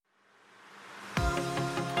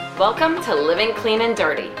Welcome to Living Clean and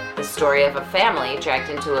Dirty, the story of a family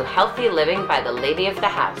dragged into a healthy living by the lady of the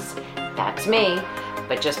house. That's me,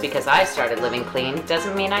 but just because I started living clean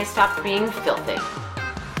doesn't mean I stopped being filthy.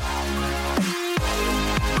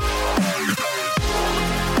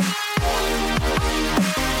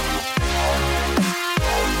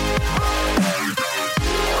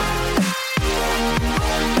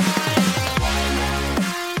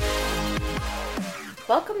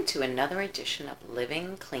 Welcome to another edition of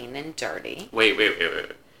Living Clean and Dirty. Wait.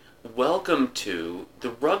 Welcome to the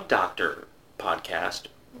Rug Doctor podcast,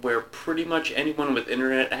 where pretty much anyone with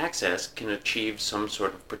internet access can achieve some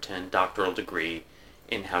sort of pretend doctoral degree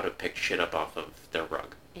in how to pick shit up off of their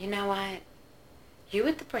rug. You know what? You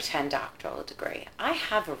with the pretend doctoral degree. I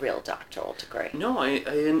have a real doctoral degree. No, I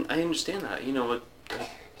understand that. You know, a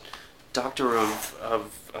doctor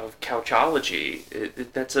of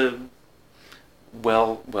couchology, that's a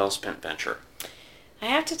well spent venture. I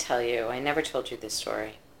have to tell you, I never told you this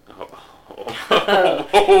story.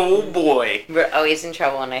 Oh boy. We're always in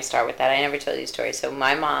trouble when I start with that. I never told you the story. So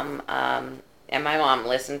my mom, and my mom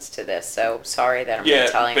listens to this, so sorry that I'm not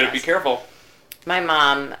telling better us. Be careful. My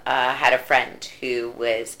mom had a friend who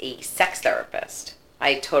was a sex therapist.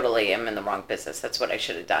 I totally am in the wrong business. That's what I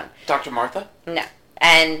should have done. Dr. Martha? No.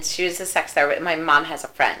 And she was a sex therapist. My mom has a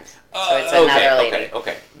friend. So it's another lady.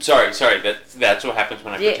 Okay. Sorry. That's what happens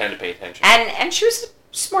when I pretend to pay attention. And she was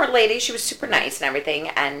a smart lady. She was super nice and everything.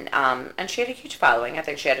 And she had a huge following. I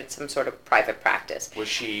think she had some sort of private practice. Was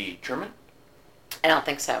she German? I don't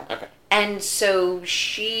think so. Okay. And so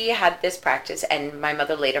she had this practice, and my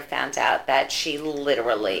mother later found out that she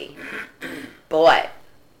literally bought.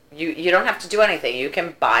 You don't have to do anything. You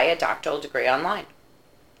can buy a doctoral degree online.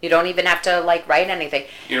 You don't even have to write anything.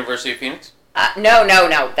 University of Phoenix? No.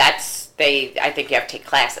 That's I think you have to take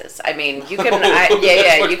classes. I mean, you can.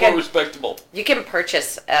 You can. More respectable. You can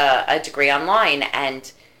purchase a degree online,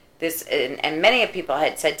 and and many people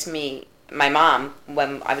had said to me, my mom,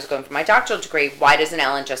 when I was going for my doctoral degree, why doesn't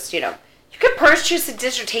Ellen just you can purchase a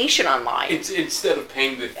dissertation online. It's instead of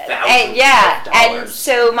paying the thousands of dollars. And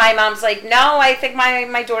so my mom's like, no, I think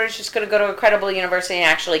my daughter's just going to go to a credible university and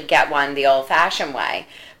actually get one the old-fashioned way.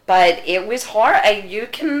 But it was hard.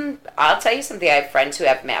 I'll tell you something. I have friends who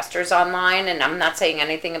have masters online, and I'm not saying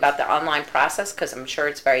anything about the online process because I'm sure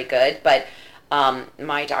it's very good. But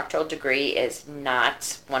my doctoral degree is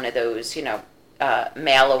not one of those,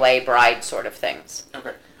 mail-away bride sort of things.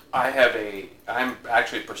 Okay. I'm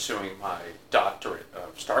actually pursuing my doctorate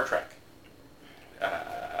of Star Trek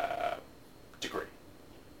degree.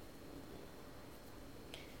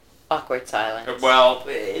 Awkward silence. Well,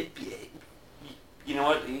 you know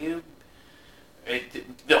what?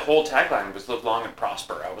 The whole tagline was "Live long and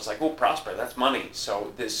prosper." I was like, "Oh, prosper, that's money."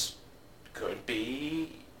 So this could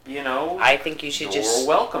be, I think you should just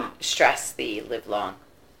welcome. Stress the live long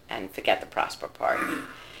and forget the prosper part.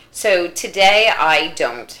 So today I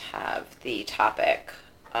don't have the topic.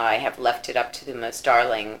 I have left it up to the most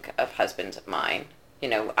darling of husbands of mine.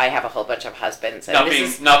 I have a whole bunch of husbands.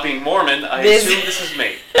 And not being Mormon, I assume this is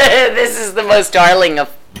me. This is the most darling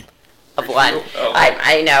of one. Oh.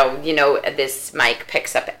 I know. This mic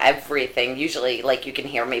picks up everything. Usually, you can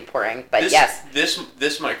hear me pouring, but yes. This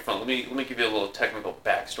microphone. Let me give you a little technical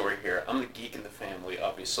backstory here. I'm the geek in the family,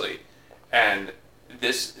 obviously, and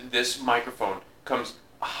this microphone comes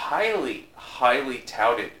highly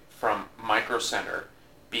touted from Micro Center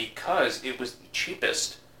because it was the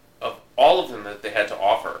cheapest of all of them that they had to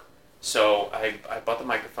offer. So I bought the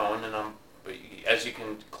microphone, and as you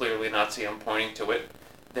can clearly not see, I'm pointing to it.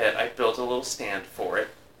 That I built a little stand for it,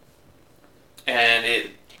 and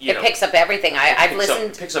it picks up everything. I've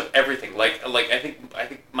listened. Picks up everything. I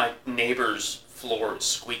think my neighbor's floor is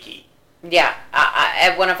squeaky. Yeah,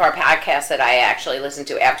 at one of our podcasts that I actually listened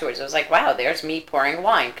to afterwards, I was like, "Wow, there's me pouring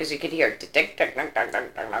wine," because you could hear or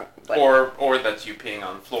that's you peeing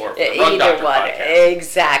on the floor. For the Rug Doctor podcast.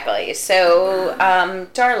 Exactly. So,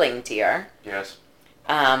 darling dear. Yes.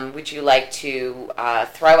 Would you like to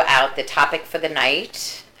throw out the topic for the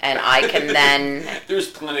night, and I can then? There's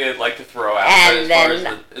plenty I'd like to throw out. And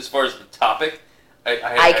as far as the topic,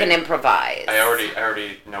 I can improvise. I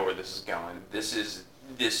already know where this is going. This is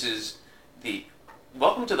the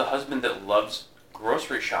Welcome to the Husband That Loves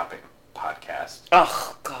Grocery Shopping podcast.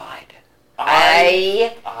 Oh God,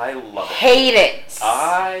 I love it. Hate it.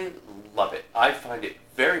 I love it. I find it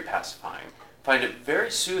very pacifying. Find it very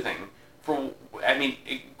soothing.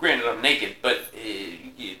 Granted, I'm naked, but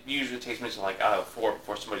it usually takes me to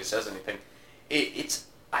before somebody says anything.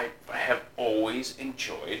 I have always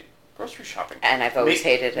enjoyed grocery shopping. And I've always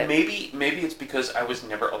hated it. Maybe it's because I was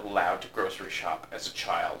never allowed to grocery shop as a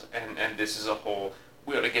child, and this is a whole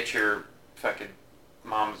we ought to get your fucking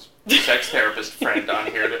mom's sex therapist friend on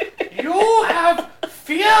here. You have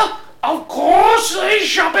fear of grocery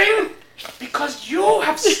shopping because you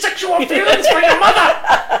have sexual feelings for your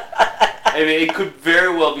mother. I mean, it could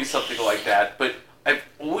very well be something like that, but I've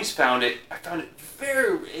always found it. I found it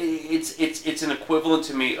very. It's an equivalent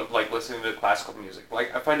to me of like listening to classical music.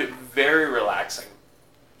 Like I find it very relaxing.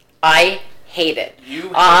 I hate it.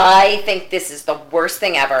 I think this is the worst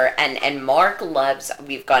thing ever. And Mark loves.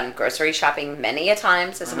 We've gone grocery shopping many a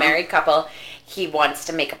times as a married couple. He wants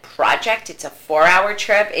to make a project. It's a 4-hour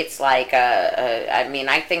trip. It's like I mean,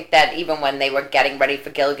 I think that even when they were getting ready for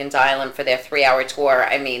Gilligan's Island for their 3-hour tour,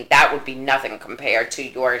 I mean, that would be nothing compared to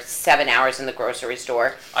your 7 hours in the grocery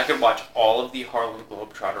store. I could watch all of the Harlem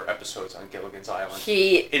Globetrotter episodes on Gilligan's Island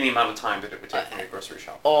in the amount of time that it would take for me to grocery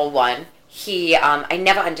shop. All one. I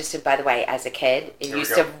never understood, by the way, as a kid. It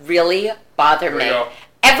used to really bother me.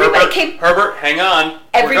 Herbert, hang on.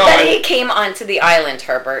 Everybody came onto the island,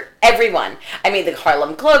 Herbert. Everyone. I mean, the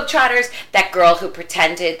Harlem Globetrotters, that girl who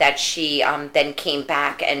pretended that she then came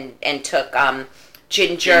back and took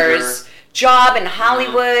Ginger's job in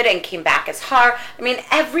Hollywood and came back as her. I mean,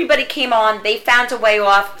 everybody came on. They found a way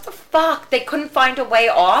off. What the fuck? They couldn't find a way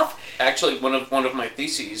off? Actually, one of my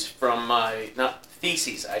theses from my... Not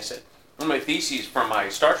theses, I said. One of my theses from my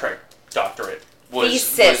Star Trek doctorate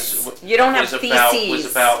you don't have theses.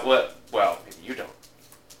 Was about what? Well, maybe you don't.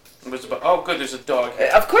 It was about. Oh, good. There's a dog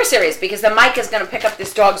here. Of course there is, because the mic is going to pick up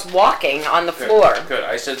this dog's walking on the floor. Good.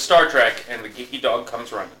 I said Star Trek, and the geeky dog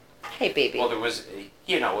comes running. Hey, baby. Well, there was,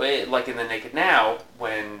 like in the Naked Now,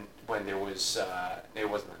 when there was, it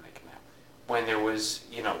wasn't the Naked Now, when there was,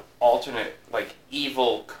 alternate like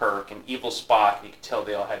evil Kirk and evil Spock. You could tell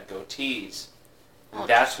they all had goatees. And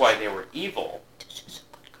that's why they were evil.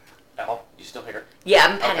 Elle, you still here? Yeah,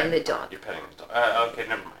 I'm petting the dog. You're petting the dog. Okay,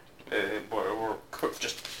 never mind. We're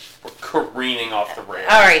careening off the rails.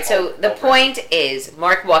 All right, so the point is,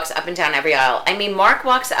 Mark walks up and down every aisle. I mean, Mark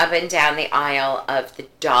walks up and down the aisle of the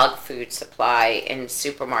dog food supply in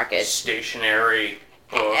supermarkets. Stationery,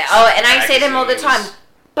 books, and I say to him all the time,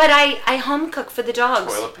 but I home cook for the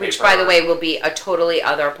dogs, which, by the way, will be a totally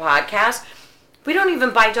other podcast. We don't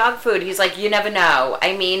even buy dog food. He's like, you never know.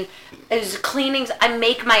 I mean, there's cleanings. I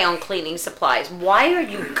make my own cleaning supplies. Why are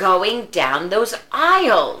you going down those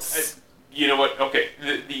aisles? You know what? Okay,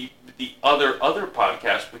 the other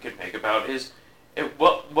podcast we could make about is,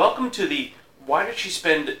 welcome to the, why did she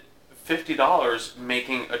spend $50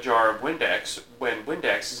 making a jar of Windex when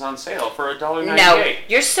Windex is on sale for $1.98? No,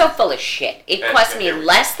 you're so full of shit. It cost me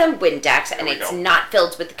less than Windex, and it's not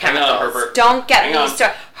filled with the chemicals. Hang on, Herbert. Don't get me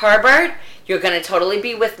started. Herbert, you're going to totally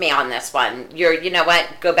be with me on this one. You know what?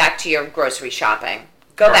 Go back to your grocery shopping.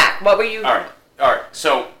 Go back. What were you... All right.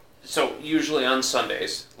 So usually on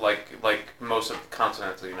Sundays, like most of the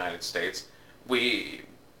continental United States,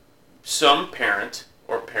 some parent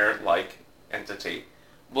or parent-like entity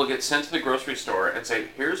will get sent to the grocery store and say,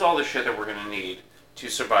 here's all the shit that we're going to need to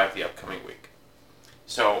survive the upcoming week.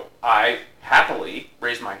 So I happily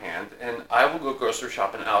raise my hand, and I will go grocery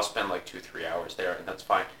shopping, and I'll spend like 2-3 hours there, and that's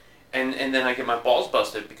fine. And then I get my balls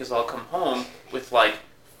busted because I'll come home with like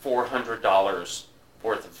 $400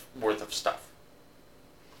 worth of stuff.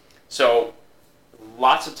 So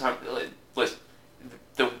lots of time. Listen,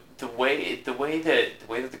 the way that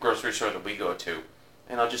the grocery store that we go to,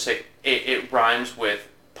 and I'll just say it rhymes with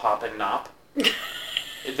pop and nop.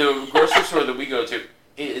 The grocery store that we go to,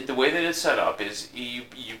 the way that it's set up is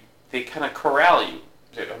they kind of corral you.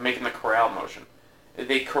 I'm making the corral motion.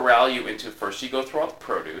 They corral you into, first you go through all the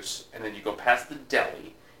produce, and then you go past the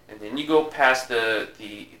deli, and then you go past the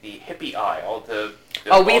hippie aisle.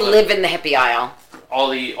 We live in the hippie aisle. All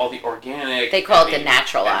the organic. They call it the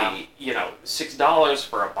natural aisle. $6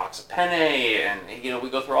 for a box of penne, and we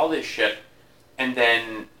go through all this shit, and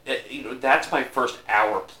then that's my first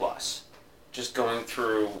hour plus, just going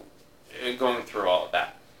through all of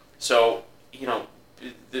that. So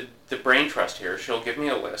the brain trust here, she'll give me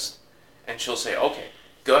a list. And she'll say, okay,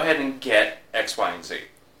 go ahead and get X, Y, and Z.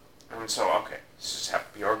 And so, okay, does this have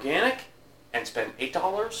to be organic and spend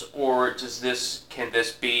 $8? Or can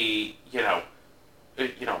this be,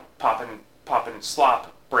 Pop and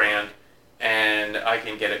Slop brand, and I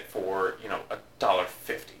can get it for,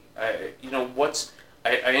 $1.50?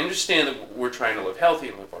 I understand that we're trying to live healthy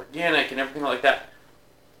and live organic and everything like that.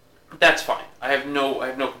 That's fine. I have no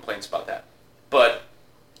complaints about that. But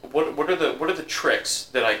what are the tricks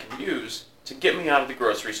that I can use to get me out of the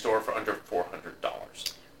grocery store for under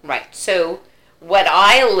 $400? Right. So what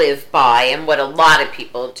I live by, and what a lot of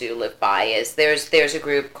people do live by, is there's a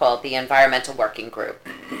group called the Environmental Working Group,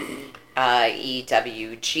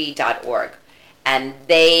 EWG.org. and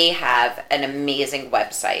they have an amazing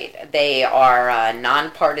website. They are a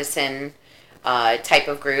nonpartisan type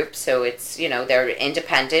of group, so it's, they're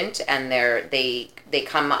independent, and they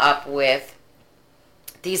come up with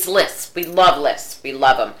these lists. We love lists. We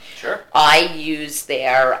love them. Sure. I use they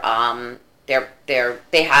have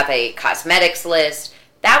a cosmetics list.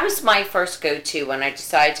 That was my first go-to when I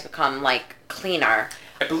decided to become like cleaner.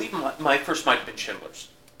 I believe my first might have been Schindler's.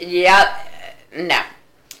 Yep. No.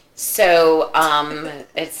 So,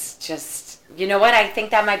 it's just, you know what? I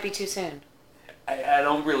think that might be too soon. I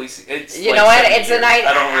don't really see it's. You know what? It's a night.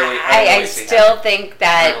 I still think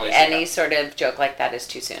that any sort of joke like that is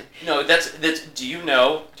too soon. No, that's. Do you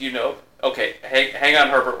know? Okay, hang on,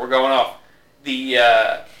 Herbert. We're going off.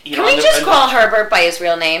 Can we just call Herbert by his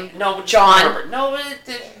real name? No, John. Herbert. No,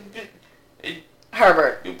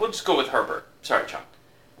 Herbert. We'll just go with Herbert. Sorry, John.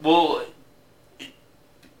 Well,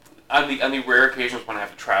 on the rare occasions when I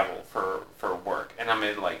have to travel for work, and I'm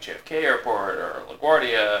in like JFK Airport or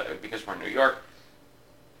LaGuardia because we're in New York.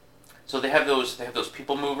 So they have those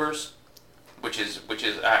people movers, which is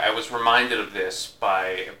I was reminded of this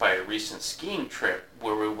by a recent skiing trip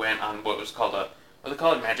where we went on what was called what do they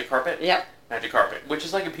call it, magic carpet? Yep. Magic carpet, which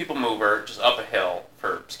is like a people mover just up a hill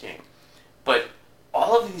for skiing. But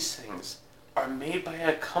all of these things are made by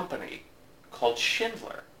a company called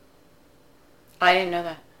Schindler. I didn't know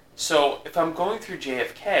that. So if I'm going through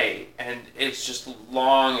JFK and it's just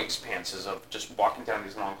long expanses of just walking down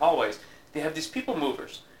these long hallways, they have these people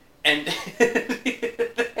movers. And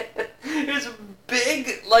there's a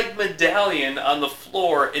big like medallion on the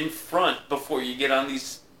floor in front before you get on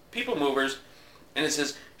these people movers, and it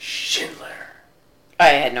says Schindler. I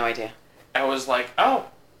had no idea. I was like, oh,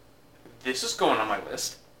 this is going on my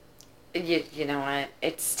list. You know what?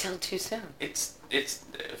 It's still too soon. It's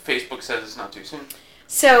Facebook says it's not too soon.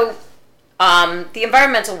 So, the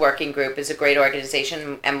Environmental Working Group is a great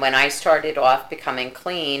organization, and when I started off becoming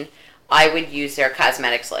clean, I would use their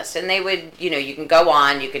cosmetics list, and they would, you can go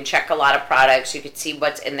on, you can check a lot of products, you can see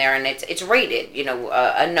what's in there, and it's rated,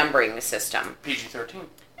 a numbering system. PG-13.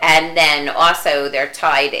 And then also they're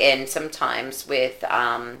tied in sometimes with,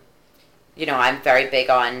 I'm very big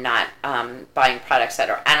on not buying products that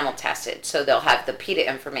are animal tested, so they'll have the PETA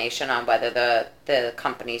information on whether the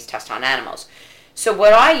companies test on animals. So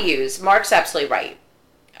what I use, Mark's absolutely right.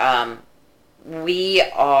 We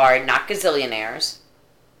are not gazillionaires.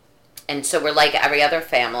 And so we're like every other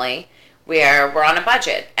family where we're on a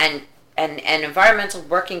budget. And an Environmental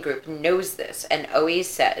Working Group knows this and always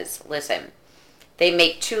says, listen, they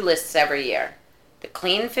make 2 lists every year. The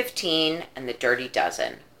Clean 15 and the Dirty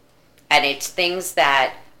Dozen. And it's things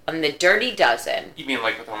that, on the Dirty Dozen... You mean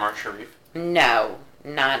like with Omar Sharif? No,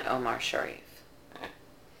 not Omar Sharif.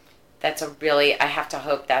 That's I have to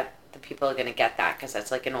hope that the people are going to get that because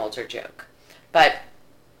that's like an older joke. But...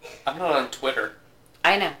 I'm not on Twitter.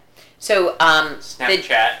 I know. So,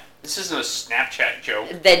 Snapchat. This isn't a Snapchat joke.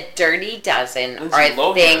 The Dirty Dozen Lindsay are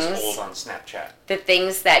Lohan things... is old on Snapchat. The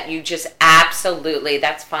things that you just absolutely...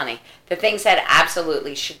 That's funny. The things that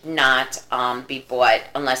absolutely should not be bought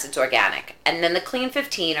unless it's organic. And then the Clean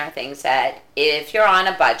 15 are things that, if you're on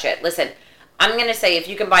a budget... Listen, I'm going to say if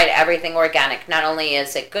you can buy everything organic, not only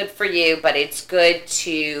is it good for you, but it's good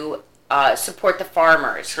to support the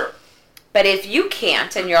farmers. Sure. But if you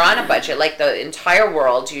can't, and you're on a budget, like the entire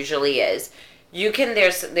world usually is, you can.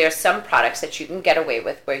 There's some products that you can get away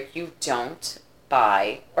with where you don't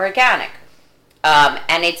buy organic,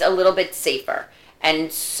 and it's a little bit safer. And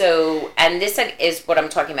so, and this is what I'm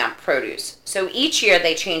talking about, produce. So each year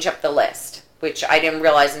they change up the list, which I didn't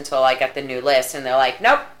realize until I got the new list, and they're like,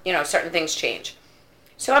 nope, certain things change.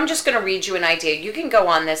 So I'm just going to read you an idea. You can go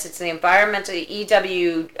on this. It's the environmental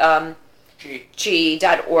EWG.org.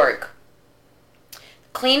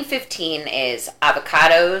 Clean 15 is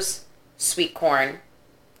avocados, sweet corn,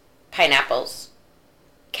 pineapples,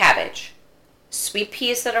 cabbage, sweet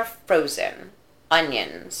peas that are frozen,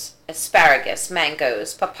 onions, asparagus,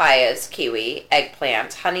 mangoes, papayas, kiwi,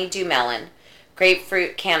 eggplant, honeydew melon,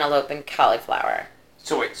 grapefruit, cantaloupe, and cauliflower.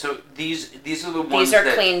 So wait, these are the ones These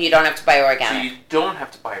are clean, you don't have to buy organic. So you don't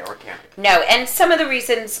have to buy organic. No, and some of the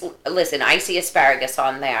reasons, listen, I see asparagus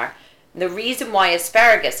on there. The reason why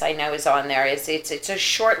asparagus, I know, is on there is it's a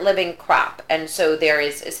short-living crop. And so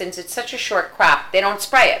since it's such a short crop, they don't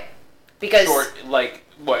spray it. Because short, like,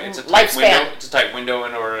 what? It's a tight window? It's a tight window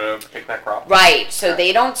in order to pick that crop? Right, so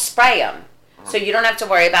they don't spray them. Mm-hmm. So you don't have to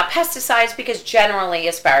worry about pesticides because generally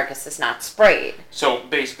asparagus is not sprayed. So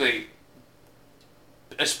basically,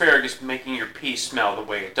 asparagus making your pea smell the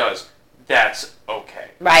way it does, that's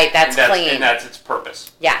okay. Right, that's clean. And that's its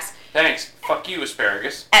purpose. Yes. Thanks. Fuck you,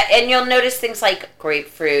 asparagus. And you'll notice things like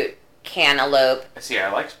grapefruit, cantaloupe. See,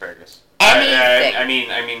 I like asparagus. Anything.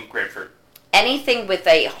 I mean grapefruit. Anything with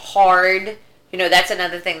a hard, that's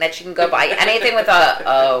another thing that you can go buy. Anything with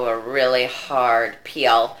a really hard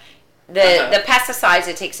peel. The pesticides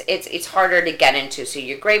it's harder to get into. So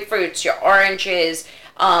your grapefruits, your oranges,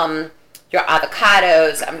 your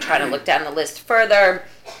avocados. I'm trying to look down the list further.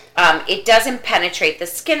 It doesn't penetrate the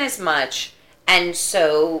skin as much, and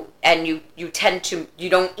you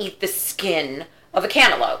don't eat the skin of a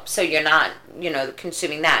cantaloupe, so you're not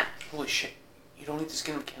consuming that. Holy shit! You don't eat the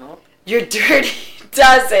skin of a cantaloupe? You're dirty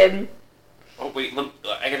dozen. Oh wait,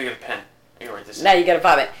 I gotta get a pen. I gotta write this. Now you gotta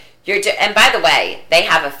vomit. And by the way, they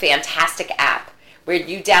have a fantastic app where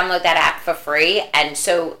you download that app for free. And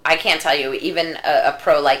so I can't tell you, even a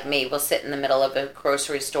pro like me will sit in the middle of a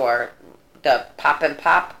grocery store, the Pop and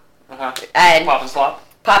Pop, and Pop and Slop.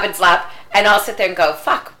 Pop and Slop, and I'll sit there and go,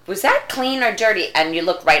 "Fuck, was that clean or dirty?" And you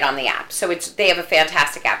look right on the app. So they have a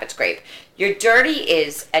fantastic app. It's great. Your dirty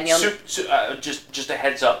is, and you'll just a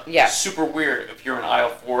heads up. Yeah. Super weird if you're in aisle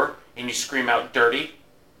 4 and you scream out "dirty,"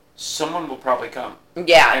 someone will probably come.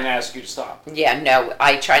 Yeah. And ask you to stop. Yeah. No,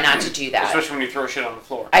 I try not to do that. Especially when you throw shit on the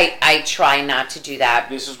floor. I try not to do that.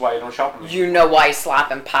 This is why you don't shop with me. You know why Slop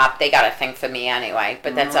and Pop, they got a thing for me anyway.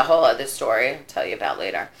 But that's a whole other story I'll tell you about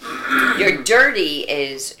later. Your dirty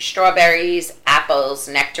is strawberries, apples,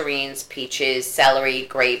 nectarines, peaches, celery,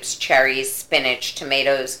 grapes, cherries, spinach,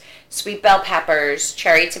 tomatoes, sweet bell peppers,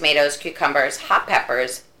 cherry tomatoes, cucumbers, hot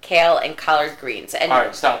peppers, kale, and collard greens. And all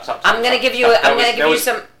right, stop. I'm going to give you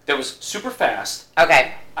some... That was super fast.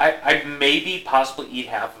 Okay. I'd maybe possibly eat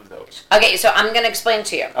half of those. Okay, so I'm going to explain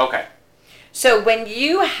to you. Okay. So when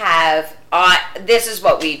you have, this is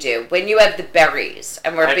what we do. When you have the berries,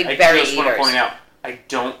 and we're big berry eaters. I just want to point out, I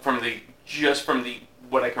don't, from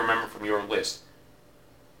what I can remember from your list,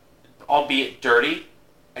 albeit dirty,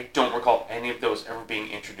 I don't recall any of those ever being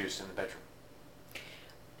introduced in the bedroom.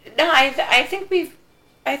 No, I think we've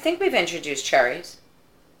introduced cherries.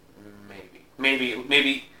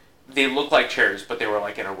 Maybe they look like cherries, but they were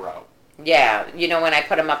like in a row. Yeah, when I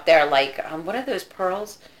put them up there, like, what are those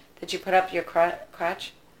pearls that you put up your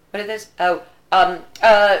crotch? What are those? Oh,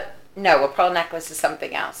 no, a pearl necklace is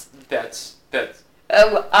something else. That's.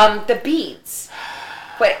 Oh, the beads.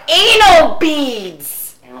 What? Anal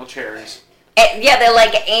beads. Anal cherries. Yeah, they're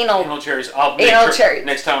like anal. Anal cherries. Cherries.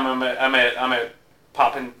 Next time I'm at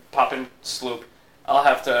Poppin' Sloop, I'll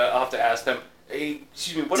have to ask them. Hey,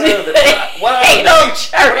 excuse me. What are the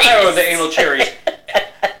anal cherries?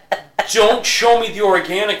 Don't show me the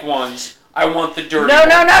organic ones. I want the dirty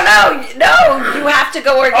ones. No. You have to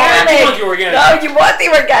go organic. Oh, I want the organic. No, you want the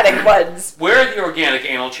organic ones. Where are the organic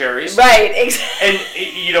anal cherries? Right, exactly. And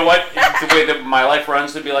you know what? The way that my life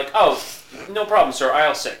runs, they'd be like, oh, no problem, sir.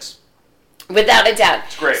 Aisle 6. Without a doubt.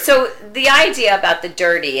 It's great. So the idea about the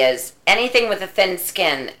dirty is anything with a thin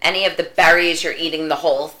skin, any of the berries, you're eating the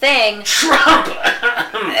whole thing. Trump!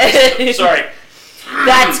 Sorry.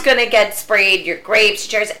 That's going to get sprayed, your grapes,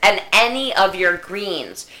 cherries, and any of your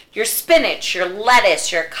greens. Your spinach, your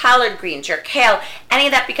lettuce, your collard greens, your kale, any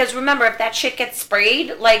of that. Because remember, if that shit gets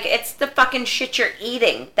sprayed, like, it's the fucking shit you're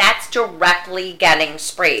eating. That's directly getting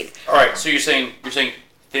sprayed. All right, so you're saying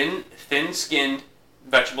thin-skinned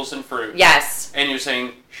vegetables and fruit. Yes. And you're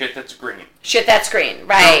saying shit that's green. Shit that's green,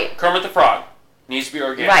 right. Kermit the Frog needs to be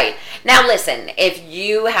organic. Right. Now listen, if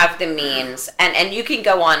you have the means, and you can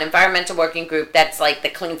go on Environmental Working Group, that's like the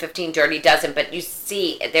Clean 15 Dirty Dozen, but you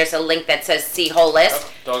see, there's a link that says see whole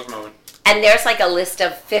list. Oh, dog's moving. And there's like a list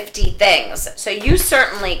of 50 things. So you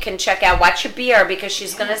certainly can check out Watch Your Beer because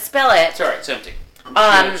she's going to spill it. It's alright, it's empty.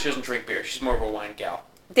 She doesn't drink beer. She's more of a wine gal.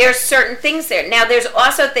 There's certain things there. Now there's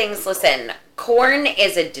also things, listen, corn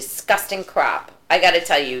is a disgusting crop. I got to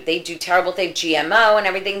tell you, they do terrible things, GMO and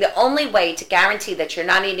everything. The only way to guarantee that you're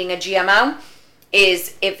not eating a GMO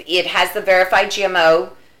is if it has the verified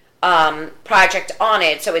GMO project on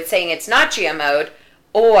it, so it's saying it's not GMO'd,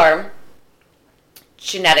 or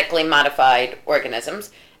genetically modified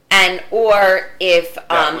organisms, and or if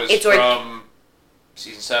it's from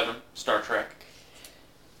season 7, Star Trek.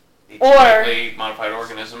 The or genetically modified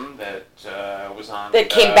organism that was on that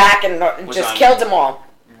came back and just killed them all.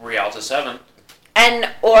 Rialta 7. And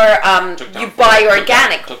or you buy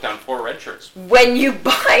organic. Took down 4 red shirts. When you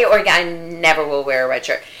buy organic, I never will wear a red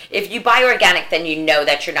shirt. If you buy organic, then you know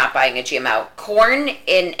that you're not buying a GMO. Corn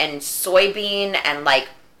and soybean and like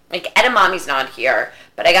edamame's not here,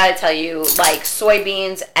 but I gotta tell you, like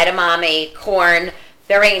soybeans, edamame, corn,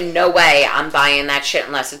 there ain't no way I'm buying that shit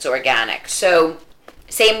unless it's organic. So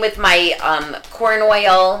same with my corn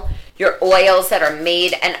oil. your oils that are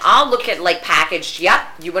made, and I'll look at like packaged. Yep,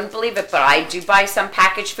 you wouldn't believe it, but I do buy some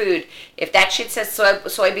packaged food. If that shit says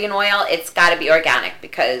soybean oil, it's got to be organic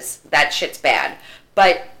because that shit's bad.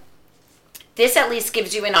 But this at least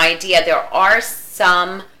gives you an idea. There are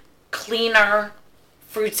some cleaner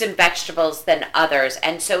fruits and vegetables than others,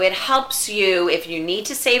 and so it helps you if you need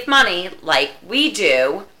to save money like we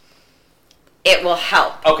do. It will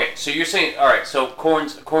help. Okay, so you're saying, all right, so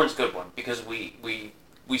corn's a good one because we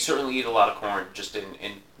certainly eat a lot of corn just in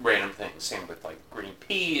random things. Same with like green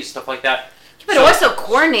peas, stuff like that. But so, also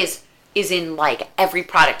corn is in like every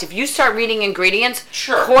product. If you start reading ingredients,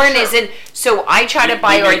 corn is in. So I try to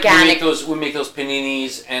buy organic. We make those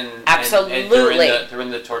paninis and absolutely and they're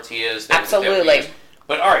in the tortillas. Absolutely.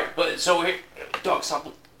 But all right, but so here, dog, stop.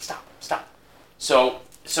 So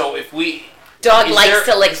if we dog likes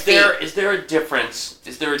to lick feet. Is there a difference?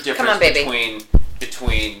 Come on, baby.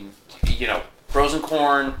 between frozen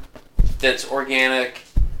corn that's organic?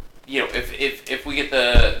 If we get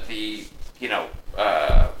the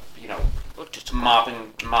mop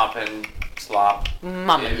and slop.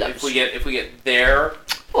 If we get their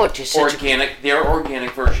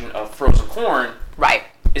organic version of frozen corn, right?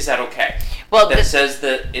 Is that okay? Well, that says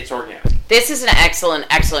that it's organic. This is an excellent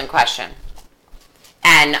question,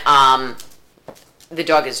 and the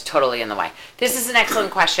dog is totally in the way. This is an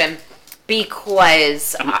excellent question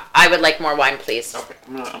because I would like more wine, please. Okay,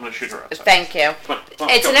 I'm gonna shoot her outside. Thank you. Come on,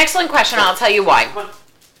 it's an excellent question. I'll tell you why.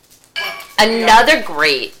 Another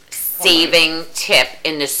great saving tip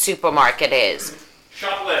in the supermarket is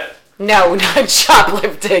shoplift. No, not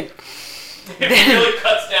shoplifting. It really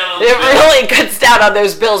cuts down on really cuts down on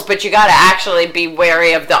those bills, but you got to actually be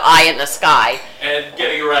wary of the eye in the sky and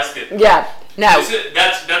getting arrested. Yeah, no.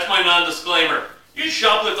 That's my non-disclaimer. You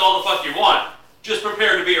shoplift all the fuck you want. Just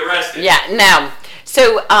prepare to be arrested. Yeah, no.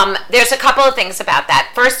 So there's a couple of things about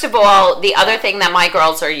that. First of all, the other thing that my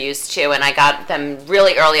girls are used to, and I got them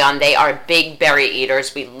really early on, they are big berry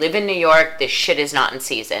eaters. We live in New York. This shit is not in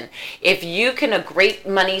season. If you can, a great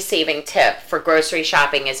money-saving tip for grocery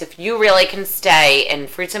shopping is if you really can stay in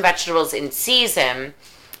fruits and vegetables in season,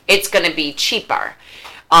 it's going to be cheaper.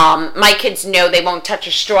 My kids know they won't touch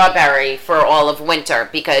a strawberry for all of winter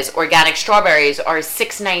because organic strawberries are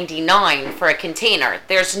 $6.99 for a container.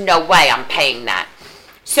 There's no way I'm paying that.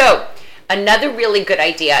 So, another really good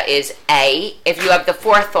idea is if you have the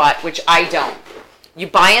forethought, which I don't, you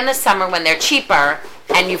buy in the summer when they're cheaper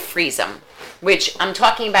and you freeze them, which I'm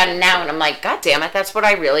talking about it now and I'm like, God damn it, that's what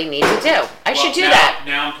I really need to do. I should do that.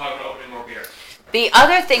 Now I'm talking about opening more beer. The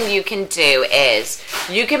other thing you can do is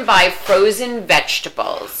you can buy frozen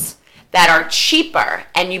vegetables that are cheaper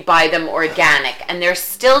and you buy them organic and they're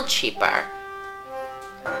still cheaper.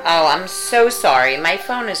 Oh, I'm so sorry. My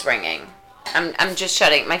phone is ringing. I'm just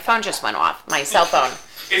shutting. My phone just went off. My cell phone.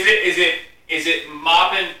 Is it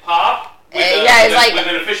Mop and Pop? With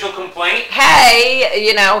an official complaint?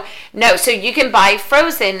 Hey, no. So you can buy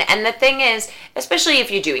frozen, and the thing is, especially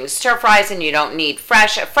if you're doing stir fries and you don't need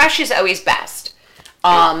fresh is always best.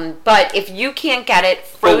 But if you can't get it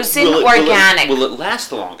frozen, organic. Will it last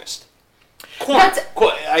the longest? Corn. That's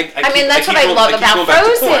what I love about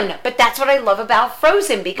frozen. But that's what I love about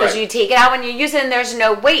frozen because you take it out when you use it and there's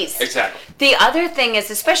no waste. Exactly. The other thing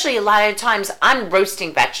is, especially a lot of times, I'm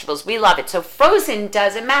roasting vegetables. We love it. So frozen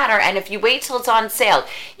doesn't matter. And if you wait till it's on sale,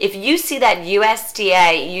 if you see that you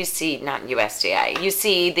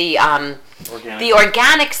see the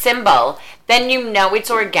organic symbol, then you know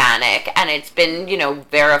it's organic and it's been,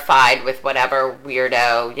 verified with whatever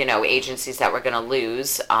weirdo, agencies that we're going to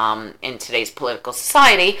lose in today's political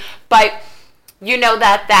society. But you know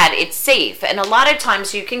that it's safe. And a lot of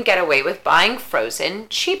times you can get away with buying frozen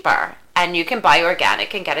cheaper. And you can buy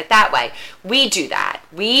organic and get it that way. We do that.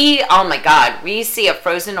 Oh my God, we see a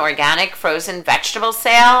frozen vegetable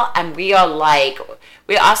sale and we are like,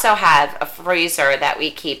 we also have a freezer that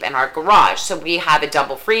we keep in our garage. So we have a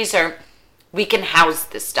double freezer. We can house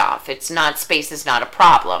the stuff. Space is not a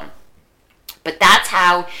problem. But that's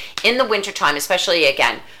how, in the wintertime, especially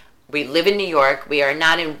again, we live in New York. We are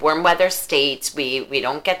not in warm weather states. We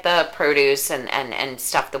don't get the produce and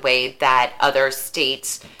stuff the way that other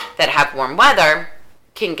states that have warm weather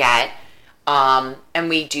can get. And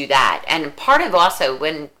we do that. And part of also,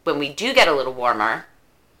 when we do get a little warmer,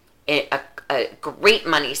 a great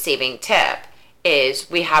money-saving tip is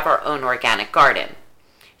we have our own organic garden.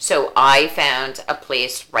 So I found a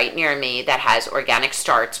place right near me that has organic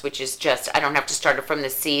starts, which is just, I don't have to start it from the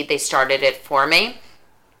seed. They started it for me.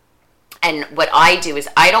 And what I do is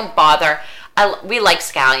I don't bother. We like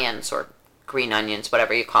scallions or green onions,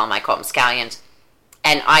 whatever you call them. I call them scallions.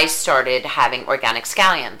 And I started having organic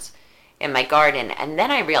scallions. in my garden. And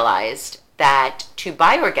then I realized that to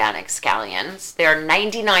buy organic scallions, they're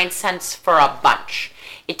 99 cents for a bunch.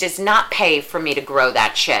 It does not pay for me to grow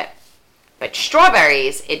that shit. But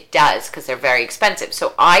strawberries, it does, because they're very expensive.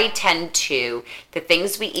 So I tend to, the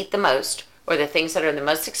things we eat the most, or the things that are the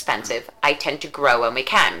most expensive, I tend to grow when we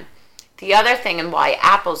can. The other thing, and why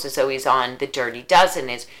apples is always on the Dirty Dozen,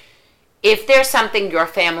 is if there's something your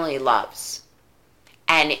family loves,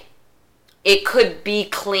 and it could be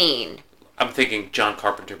clean. I'm thinking John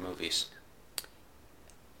Carpenter movies.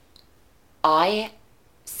 I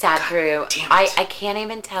sat through, I can't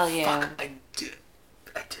even tell you. Fuck, I did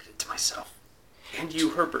it to myself. And you,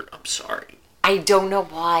 Herbert, I'm sorry. I don't know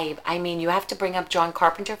why. I mean, you have to bring up John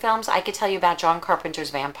Carpenter films. I could tell you about John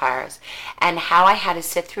Carpenter's Vampires and how I had to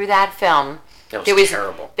sit through that film. That was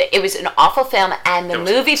terrible. It was an awful film, and the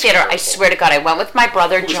movie theater, terrible. I swear to God, I went with my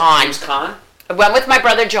brother John. James Caan? I went with my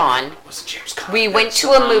brother John. It wasn't James Caan. We went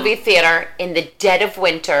to a movie theater in the dead of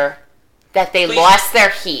winter that they lost their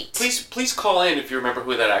heat. Please call in if you remember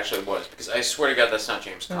who that actually was, because I swear to God that's not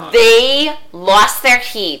James Caan. They lost their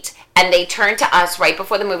heat, and they turned to us right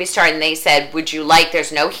before the movie started, and they said,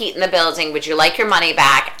 there's no heat in the building, would you like your money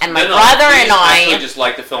back? And my brother and I... actually just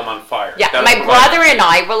light the film on fire. Yeah, my brother and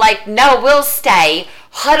I were like, no, we'll stay,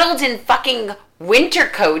 huddled in fucking winter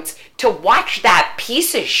coats to watch that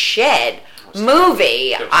piece of shit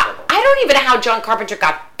movie. I don't even know how John Carpenter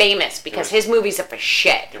got famous, because his movies are for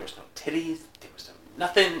shit. There was no titties, there was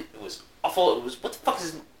nothing, it was awful, it was, what the fuck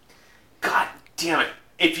is... God damn it.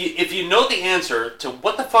 If you know the answer to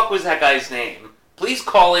what the fuck was that guy's name, please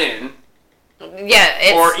call in.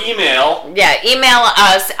 Yeah, or email. Yeah, email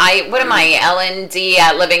us. What am I?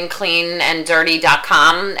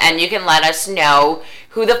 LND@livingcleananddirty.com, and you can let us know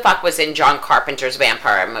who the fuck was in John Carpenter's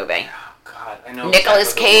vampire movie. Oh God, I know.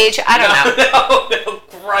 Nicolas Cage? I don't know. No,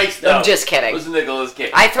 Christ, no. I'm just kidding. It was Nicolas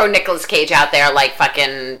Cage. I throw Nicolas Cage out there like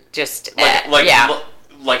fucking just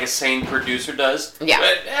like a sane producer does. Yeah.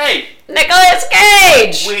 But, hey, Nicolas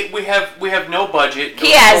Cage. We have no budget. No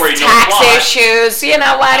he has story, tax no issues. You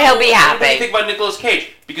know what? He'll be happy. What do you think about Nicolas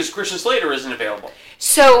Cage? Because Christian Slater isn't available.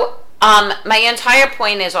 So, my entire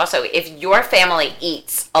point is also, if your family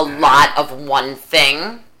eats a lot of one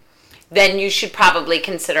thing, then you should probably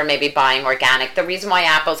consider maybe buying organic. The reason why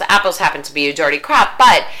apples happen to be a dirty crop,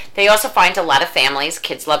 but they also find a lot of families,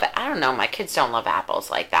 kids love it. I don't know, my kids don't love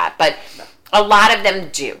apples like that, but a lot of them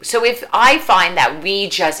do. So if I find that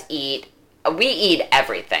we eat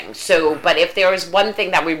everything. So, but if there was one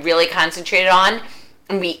thing that we really concentrated on,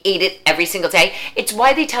 and we ate it every single day, it's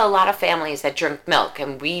why they tell a lot of families that drink milk,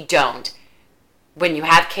 and we don't. When you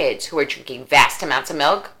have kids who are drinking vast amounts of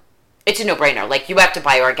milk, it's a no-brainer. Like, you have to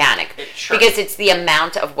buy organic. Sure. Because it's the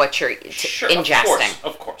amount of what you're ingesting.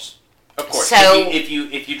 Of course. So, if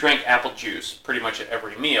you drank apple juice pretty much at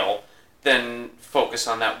every meal, then focus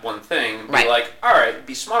on that one thing. Be like, all right,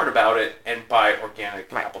 be smart about it and buy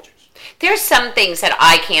organic apple juice. There's some things that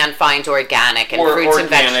I can find organic and fruits and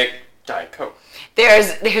vegetables. Organic Diet Coke.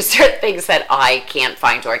 There's certain things that I can't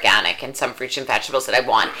find organic and some fruits and vegetables that I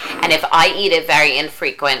want. And if I eat it very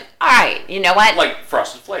infrequent, all right, you know what? Like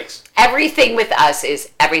Frosted Flakes. Everything with us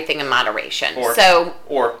is everything in moderation. Or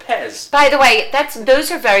Pez. By the way,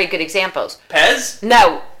 those are very good examples. Pez?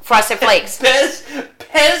 No, Frosted Flakes. Pez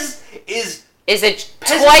is a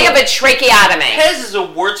toy of a tracheotomy. Pez is a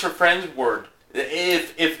words for friends word.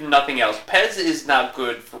 If nothing else, Pez is not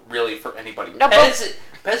good for anybody. No,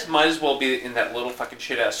 Pez might as well be in that little fucking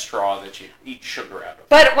shit ass straw that you eat sugar out of.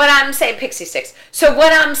 But what I'm saying, Pixie Sticks. So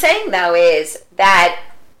what I'm saying though is that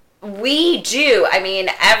we do. I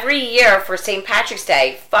mean, every year for St. Patrick's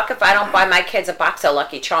Day, fuck if I don't buy my kids a box of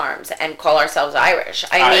Lucky Charms and call ourselves Irish.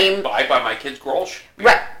 I buy my kids Grolsch.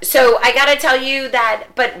 Right. So I gotta tell you that.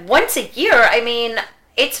 But once a year, I mean,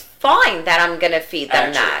 it's fine that I'm gonna feed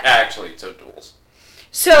them that. Actually, it's O'Doul's.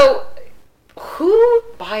 So. Who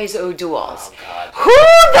buys O'Doul's? Oh, God. Who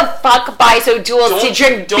the fuck buys O'Doul's to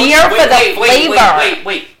drink beer for the flavor?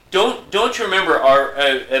 Wait. Don't you remember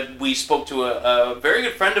we spoke to a very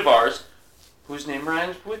good friend of ours whose name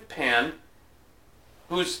rhymes with Pan,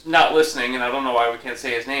 who's not listening, and I don't know why we can't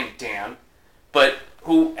say his name, Dan, but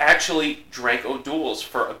who actually drank O'Doul's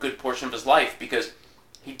for a good portion of his life because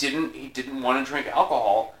he didn't want to drink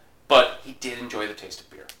alcohol, but he did enjoy the taste of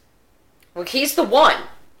beer. Well, he's the one.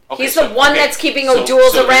 Okay, he's the one that's keeping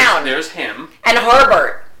O'Doul's around. There's him. And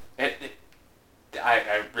Herbert. I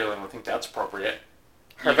really don't think that's appropriate.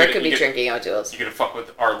 Herbert could be drinking O'Doul's. You gonna fuck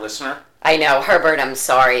with our listener? I know, Herbert, I'm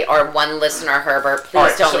sorry. Our one listener, Herbert,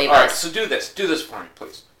 please don't leave us. All right, so do this for me,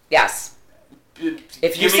 please. Yes.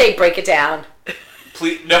 If you say break it down.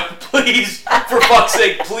 Please, no, please, for fuck's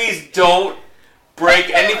sake, please don't break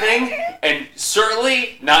anything. and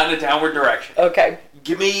certainly not in a downward direction. Okay.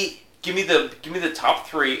 Give me the top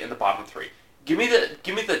 3 and the bottom 3. Give me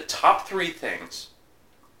the top 3 things.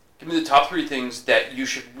 Give me the top 3 things that you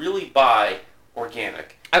should really buy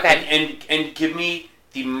organic. Okay. And give me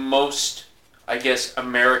the most, I guess,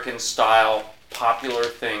 American style popular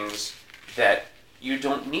things that you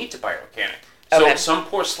don't need to buy organic. So Okay. some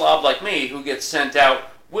poor slob like me who gets sent out,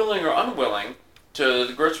 willing or unwilling, to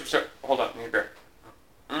the grocery store. Hold on, need a beer.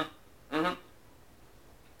 Mm-hmm.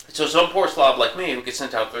 So some poor slob like me who gets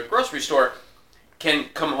sent out to the grocery store can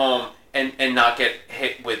come home and not get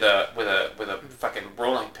hit with a fucking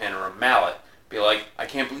rolling pin or a mallet. Be like, I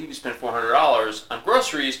can't believe you spent $400 on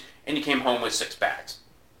groceries and you came home with 6 bags.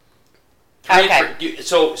 Okay.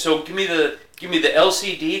 So give me the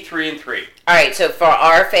LCD 3 and 3. All right. So for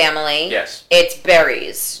our family, Yes. it's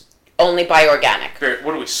berries. Only buy organic.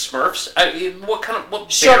 What are we, Smurfs? What kind of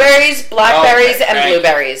what? Strawberries, blackberries, and thank you.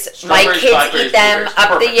 blueberries. My Strawberries, kids blackberries, eat them blueberries.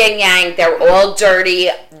 up the Perfect. yin yang. They're all dirty.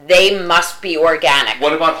 They must be organic.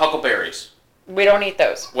 What about huckleberries? We don't eat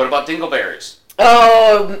those. What about dingleberries?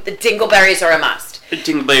 Oh, the dingleberries are a must.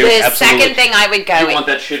 Dingleberries, The second thing I would go You with. want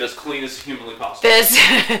that shit as clean as humanly possible. This,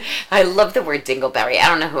 I love the word dingleberry. I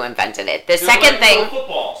don't know who invented it. The They're second like little thing,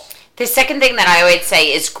 footballs. the second thing that I would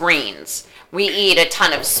say is greens. We eat a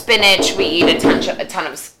ton of spinach. We eat a ton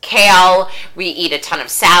of kale. We eat a ton of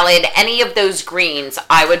salad. Any of those greens,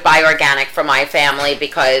 I would buy organic for my family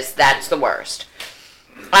because that's the worst.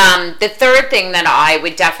 The third thing that I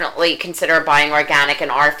would definitely consider buying organic in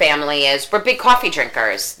our family is we're big coffee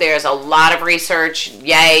drinkers. There's a lot of research,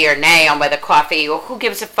 yay or nay, on whether coffee, or who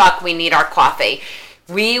gives a fuck, we need our coffee.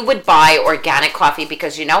 We would buy organic coffee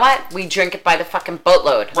because you know what? We drink it by the fucking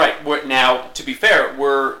boatload. Right. Now, to be fair,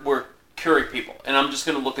 we're Keurig people, and I'm just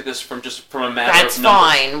going to look at this from a matter That's of numbers.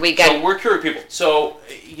 fine. We get So we're Keurig people. So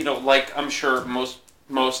like I'm sure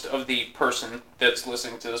most of the person that's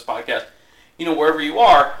listening to this podcast, wherever you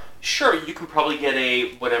are, sure you can probably get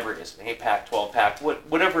a whatever it is, an 8-pack, 12-pack,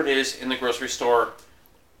 whatever it is in the grocery store.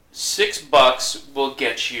 $6 will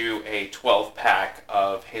get you a 12-pack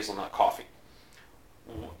of hazelnut coffee.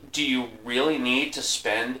 Do you really need to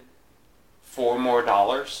spend $4 more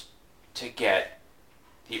to get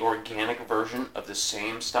the organic version of the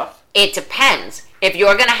same stuff? It depends. If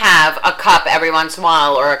you're going to have a cup every once in a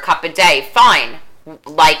while or a cup a day, fine.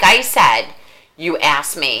 Like I said, you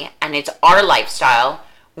ask me, and it's our lifestyle,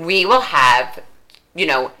 we will have,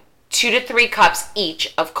 2 to 3 cups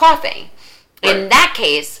each of coffee. Right. In that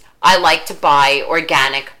case, I like to buy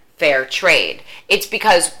organic fair trade. It's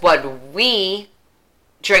because what we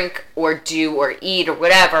drink or do or eat or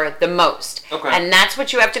whatever the most. Okay. And that's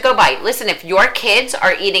what you have to go by. Listen, if your kids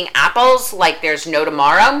are eating apples like there's no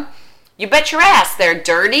tomorrow, you bet your ass they're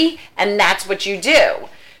dirty, and that's what you do.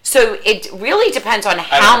 So it really depends on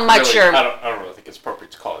how much you're... I don't really think it's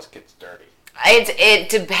appropriate to call his kids dirty. It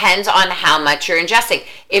depends on how much you're ingesting.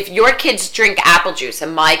 If your kids drink apple juice,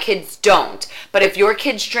 and my kids don't, but if your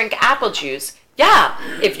kids drink apple juice, yeah,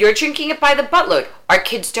 if you're drinking it by the buttload. Our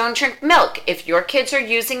kids don't drink milk. If your kids are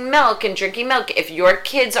using milk and drinking milk, if your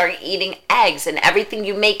kids are eating eggs and everything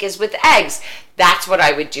you make is with eggs, that's what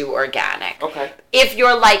I would do organic. Okay. If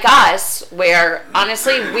you're like us, where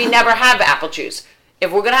honestly we never have apple juice.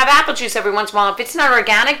 If we're going to have apple juice every once in a while, if it's not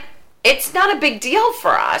organic, it's not a big deal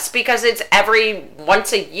for us because it's every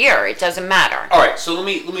once a year. It doesn't matter. All right, so let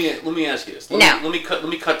me ask you this. Let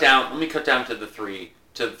me cut down to the three.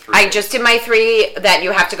 I just did my 3 that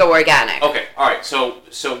you have to go organic. Okay, all right. So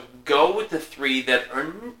go with the 3 that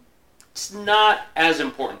are it's not as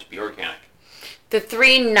important to be organic. The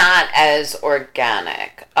 3 not as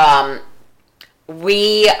organic.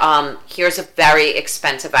 Here's a very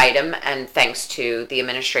expensive item, and thanks to the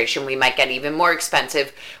administration, we might get even more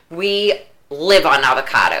expensive. We live on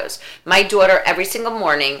avocados. My daughter every single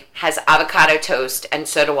morning has avocado toast, and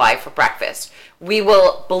so do I for breakfast. We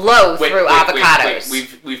will blow through avocados.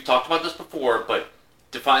 We've talked about this before, but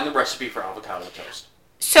define the recipe for avocado toast.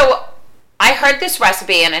 So I heard this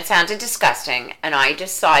recipe and it sounded disgusting, and I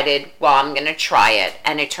decided, well, I'm going to try it,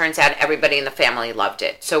 and it turns out everybody in the family loved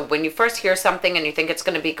it. So when you first hear something and you think it's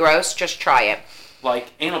going to be gross, just try it.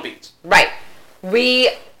 Like anal beads. Right. We,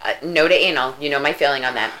 no to anal, you know my feeling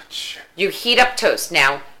on that. Sure. You heat up toast.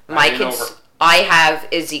 Now, my kids, I have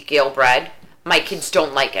Ezekiel bread. My kids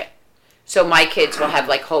don't like it. So my kids will have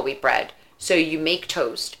like whole wheat bread. So you make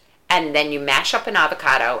toast, and then you mash up an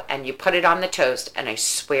avocado, and you put it on the toast, and I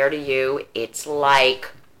swear to you, it's like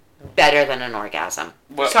better than an orgasm.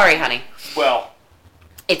 Well, sorry, honey. Well,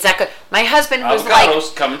 it's that good. My husband was avocados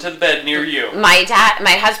like... coming to the bed near you. My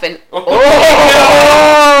husband... Oh!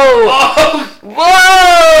 Whoa! Oh!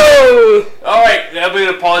 Whoa! All right, I'm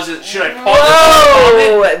going to pause pause it? Should I pause it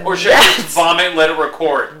and vomit? Or should I just vomit and let it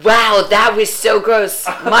record? Wow, that was so gross.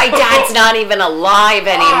 My dad's not even alive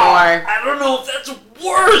anymore. I don't know if that's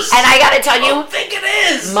worse. And I gotta tell I you, don't think it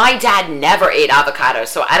is. my dad never ate avocados,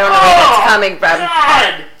 so I don't know where that's coming from.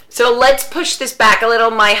 God. So let's push this back a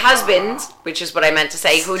little. My husband, which is what I meant to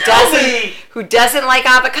say, who doesn't like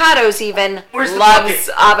avocados even, loves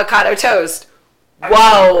avocado toast.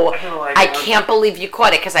 Whoa! I can't believe you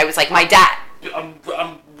caught it because I was like, my dad.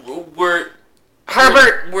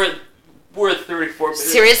 Herbert. We're 34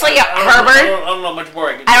 minutes. Seriously, Herbert? I don't know much more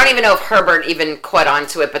I can I don't even know if Herbert even caught on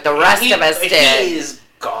to it, but the rest of us did. He's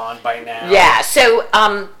gone by now. Yeah, so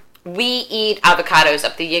we eat avocados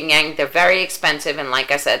up the yin yang. They're very expensive, and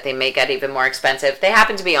like I said, they may get even more expensive. They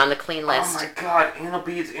happen to be on the clean list. Oh my God, Anna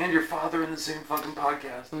Beads and your father in the same fucking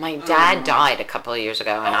podcast. My dad died a couple of years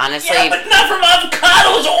ago, and honestly, yeah, but not from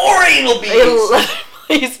avocados or anal beads.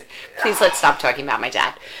 please let's stop talking about my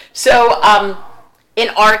dad. So, in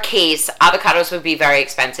our case, avocados would be very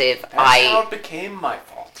expensive. That's how it became my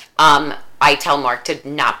fault. I tell Mark to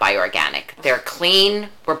not buy organic. They're clean.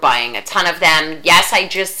 We're buying a ton of them. Yes, I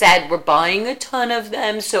just said we're buying a ton of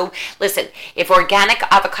them. So listen, if organic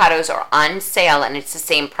avocados are on sale and it's the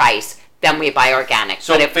same price, then we buy organic.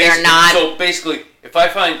 So but if they're not, so basically, if I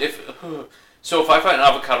find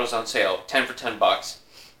avocados on sale, 10 for $10,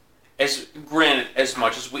 as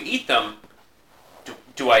much as we eat them,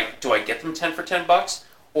 do I get them 10 for $10,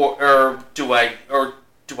 or do I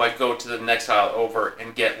go to the next aisle over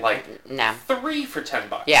and get like 3 for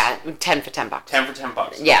 $10? Yeah, 10 for $10. 10 for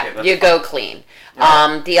 $10. Yeah, okay, you go clean.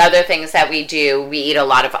 Right. The other things that we do, we eat a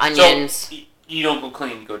lot of onions. So you don't go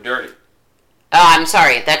clean, you go dirty. I'm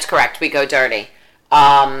sorry, that's correct. We go dirty.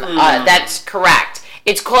 That's correct.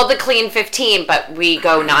 It's called the Clean 15, but we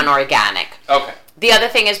go non-organic. Okay. The other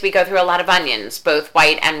thing is we go through a lot of onions, both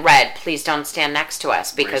white and red. Please don't stand next to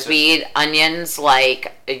us because we eat onions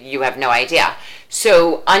like you have no idea.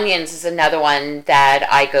 So onions is another one that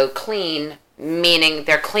I go clean, meaning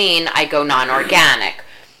they're clean, I go non-organic.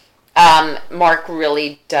 Mark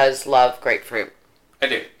really does love grapefruit. I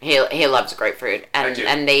do. He loves grapefruit. I do.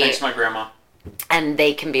 Thanks to my grandma. And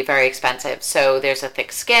they can be very expensive. So there's a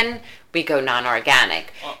thick skin, we go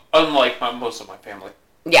non-organic. Unlike most of my family.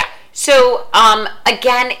 Yeah. So,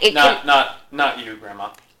 again, not you,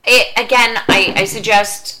 Grandma. I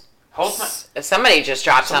suggest. Somebody just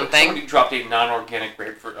dropped something. Somebody dropped a non-organic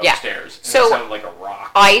grapefruit upstairs. And So it sounded like a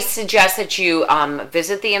rock. I suggest that you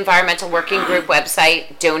visit the Environmental Working Group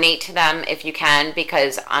website, donate to them if you can,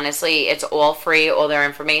 because honestly, it's all free, all their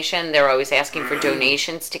information. They're always asking for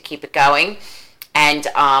donations to keep it going, and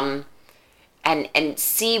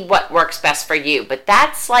see what works best for you. But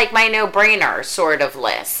that's like my no-brainer sort of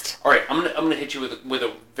list. All right, I'm gonna hit you with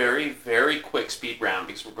a very, very quick speed round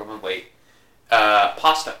because we're going late.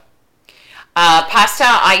 Pasta. Pasta,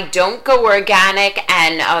 I don't go organic,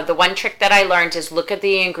 and the one trick that I learned is look at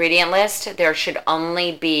the ingredient list. There should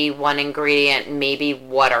only be one ingredient, maybe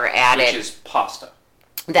water added. Which is pasta.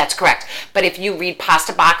 That's correct. But if you read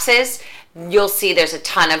pasta boxes, you'll see there's a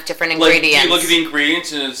ton of different ingredients. You look at the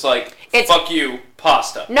ingredients and it's like, fuck you,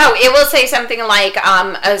 pasta. No, it will say something like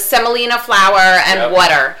a semolina flour and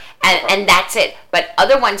water, and that's it. But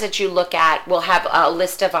other ones that you look at will have a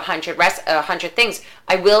list of 100 things.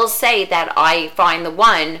 I will say that I find the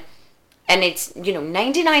one, and it's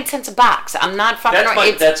 99 cents a box. I'm not fucking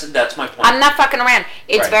around. That's my point. I'm not fucking around.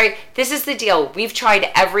 It's this is the deal. We've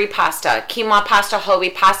tried every pasta, quinoa pasta, whole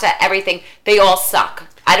wheat pasta, everything. They all suck.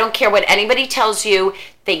 I don't care what anybody tells you.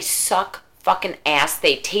 They suck fucking ass.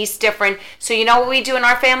 They taste different. So you know what we do in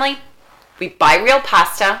our family? We buy real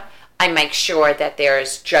pasta. I make sure that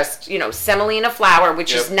there's just, semolina flour,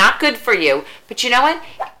 which is not good for you. But you know what?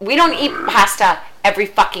 We don't eat pasta every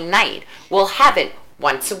fucking night. We'll have it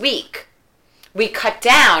once a week. We cut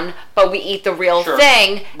down, but we eat the real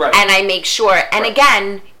thing. Right. And I make sure. And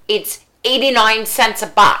again, it's 89 cents a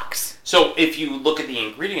box. So if you look at the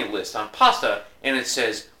ingredient list on pasta and it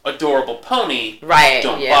says adorable pony,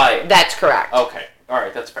 don't buy it. That's correct. Okay. All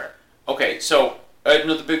right, that's fair. Okay, so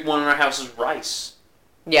another big one in our house is rice.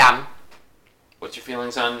 Yeah. What's your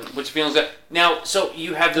feelings on now? So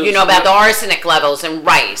you have those. You know about the arsenic levels in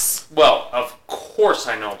rice. Well, of course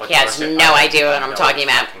I know about. He has no idea what I'm talking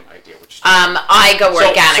about. Idea what I go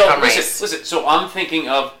organic on rice. Listen. So I'm thinking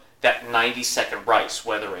of that 90-second rice,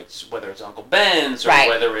 whether it's Uncle Ben's or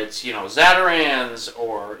whether it's Zatarain's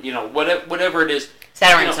or whatever it is.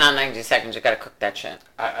 Zatarain's not 90 seconds. You got to cook that shit.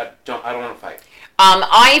 I don't want to fight.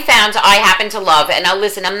 I happen to love, and now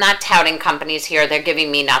listen, I'm not touting companies here. They're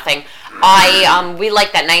giving me nothing. We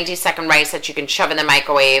like that 90-second rice that you can shove in the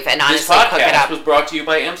microwave and honestly cook it up. This podcast was brought to you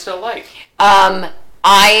by Amstel Light.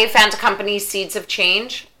 I found a company, Seeds of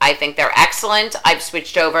Change. I think they're excellent. I've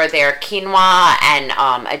switched over their quinoa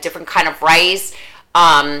and a different kind of rice,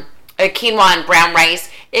 a quinoa and brown rice.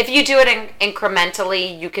 If you do it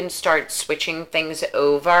incrementally, you can start switching things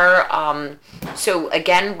over. So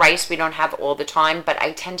again, rice we don't have all the time, but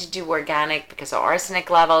I tend to do organic because of arsenic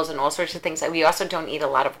levels and all sorts of things. We also don't eat a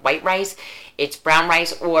lot of white rice. It's brown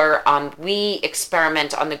rice, or we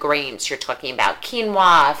experiment on the grains. You're talking about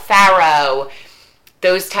quinoa, farro,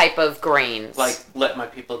 those type of grains. Like Let My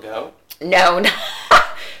People Go? No,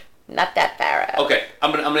 not that farro. Okay,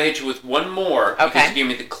 I'm gonna hit you with one more. Okay. Because you gave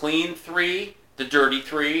me the clean 3, the dirty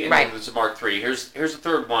 3, and right. then there's a mark 3. Here's the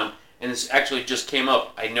third one, and this actually just came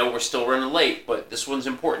up. I know we're still running late, but this one's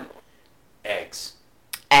important. Eggs.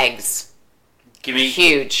 Eggs.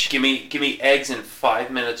 Huge. Give me eggs in 5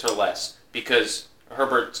 minutes or less, because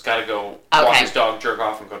Herbert's got to go walk his dog, jerk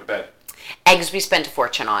off, and go to bed. Eggs we spent a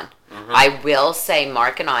fortune on. Mm-hmm. I will say,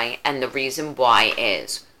 Mark and I, and the reason why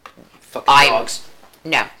is... Fucking dogs.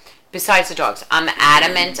 No. Besides the dogs, I'm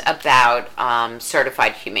adamant about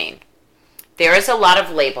certified humane. There is a lot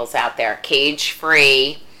of labels out there.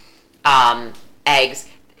 Cage-free eggs.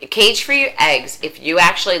 Cage-free eggs, if you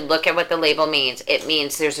actually look at what the label means, it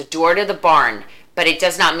means there's a door to the barn, but it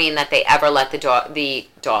does not mean that they ever let the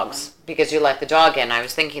dogs, because you let the dog in. I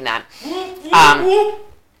was thinking that.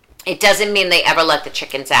 It doesn't mean they ever let the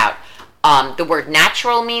chickens out. The word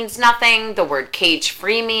natural means nothing. The word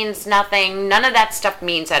cage-free means nothing. None of that stuff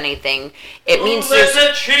means anything. It means let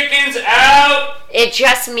the chickens out! It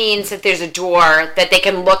just means that there's a door that they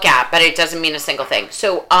can look at, but it doesn't mean a single thing.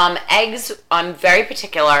 So, eggs, I'm very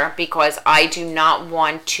particular because I do not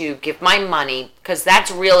want to give my money, because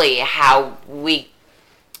that's really how we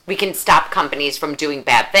can stop companies from doing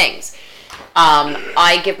bad things.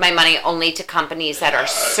 I give my money only to companies that are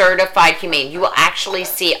certified humane. You will actually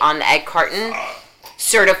see on the egg carton,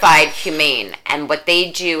 certified humane. And what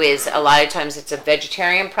they do is, a lot of times it's a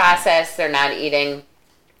vegetarian process. They're not eating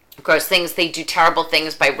gross things. They do terrible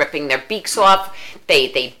things by ripping their beaks off.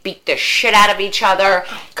 They beat the shit out of each other.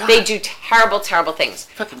 Oh, they do terrible, terrible things.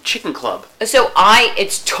 Fucking chicken club. So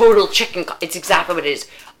it's total chicken. It's exactly what it is.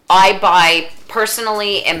 I buy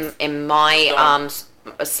personally in my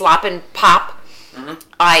Slop and Pop.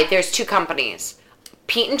 Mm-hmm. There's 2 companies,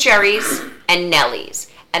 Pete and Jerry's and Nellie's,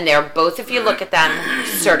 and they're both, if you look at them,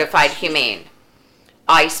 certified humane.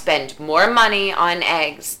 I spend more money on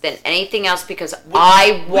eggs than anything else because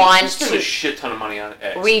we spend a shit ton of money on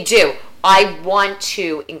eggs. We do. I want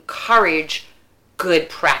to encourage good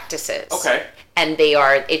practices. Okay. And they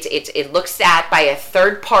are, it looks at by a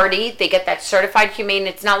third party. They get that certified humane.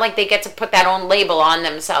 It's not like they get to put that own label on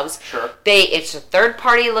themselves. Sure. It's a third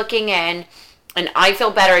party looking in, and I feel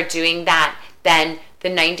better at doing that than the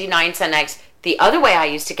 99-cent eggs. The other way I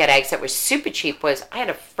used to get eggs that were super cheap was, I had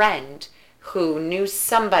a friend who knew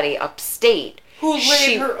somebody upstate who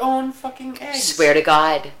laid her own fucking eggs. Swear to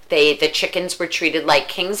God, the chickens were treated like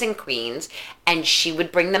kings and queens, and she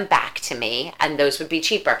would bring them back to me, and those would be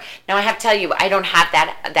cheaper. Now I have to tell you, I don't have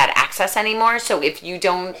that access anymore. So if you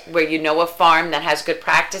don't, where you know a farm that has good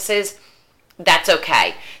practices, that's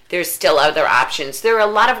okay. There's still other options. There are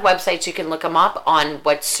a lot of websites you can look them up on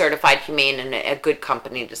what's certified humane and a good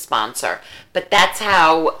company to sponsor. But that's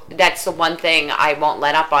the one thing I won't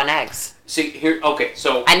let up on eggs. See, here, okay,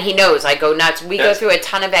 so... And he knows, I go nuts. We go through a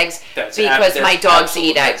ton of eggs because my dogs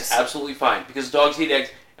eat eggs. That's absolutely fine, because dogs eat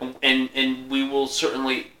eggs, and we will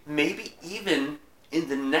certainly, maybe even in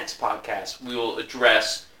the next podcast, we will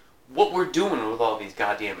address what we're doing with all these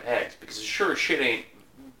goddamn eggs, because it sure as shit ain't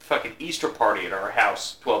fucking Easter party at our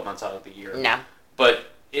house 12 months out of the year. No. But,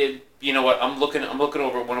 you know what, I'm looking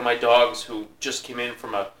over one of my dogs who just came in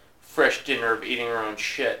from a fresh dinner of eating her own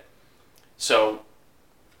shit. So...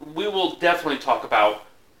 we will definitely talk about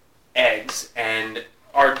eggs and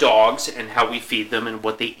our dogs and how we feed them and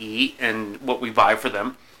what they eat and what we buy for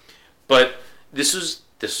them. But this was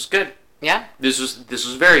good. Yeah. This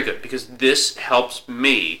was very good because this helps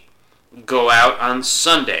me go out on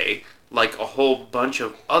Sunday like a whole bunch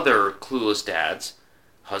of other clueless dads,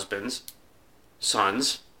 husbands,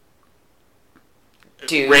 sons,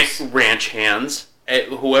 dudes, ranch hands,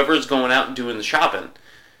 whoever's going out and doing the shopping.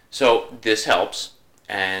 So this helps.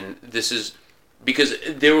 And this is because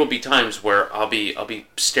there will be times where I'll be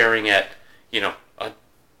staring at,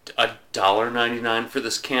 $1.99 for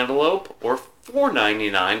this cantaloupe or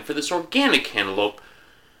 $4.99 for this organic cantaloupe.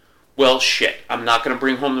 Well, shit, I'm not going to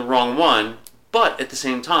bring home the wrong one, but at the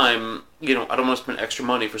same time, I don't want to spend extra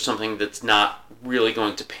money for something that's not really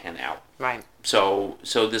going to pan out. Right. So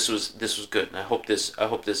this was good, and I hope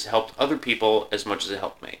this helped other people as much as it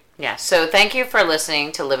helped me. Yeah, so thank you for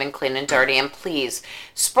listening to Living Clean and Dirty, and please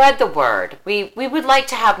spread the word. We would like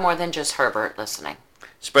to have more than just Herbert listening.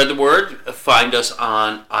 Spread the word. Find us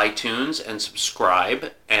on iTunes and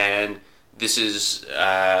subscribe. And this is,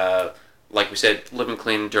 like we said, Living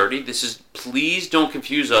Clean and Dirty. Please don't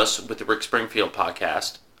confuse us with the Rick Springfield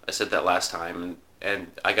podcast. I said that last time,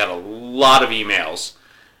 and I got a lot of emails.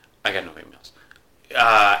 I got no emails.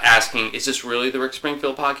 Asking, is this really the Rick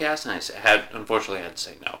Springfield podcast? And I unfortunately had to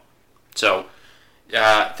say no. So,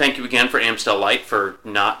 thank you again for Amstel Light for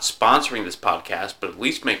not sponsoring this podcast, but at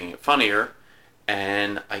least making it funnier.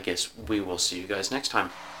 And I guess we will see you guys next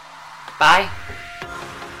time. Bye.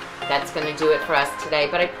 That's going to do it for us today,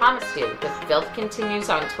 but I promise you, the filth continues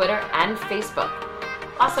on Twitter and Facebook.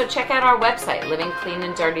 Also, check out our website,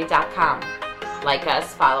 livingcleananddirty.com. Like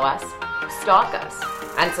us, follow us, stalk us,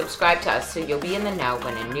 and subscribe to us so you'll be in the know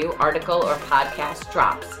when a new article or podcast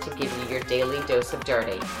drops to give you your daily dose of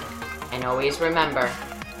dirty. And always remember,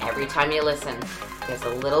 every time you listen, there's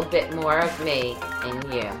a little bit more of me in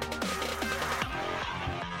you.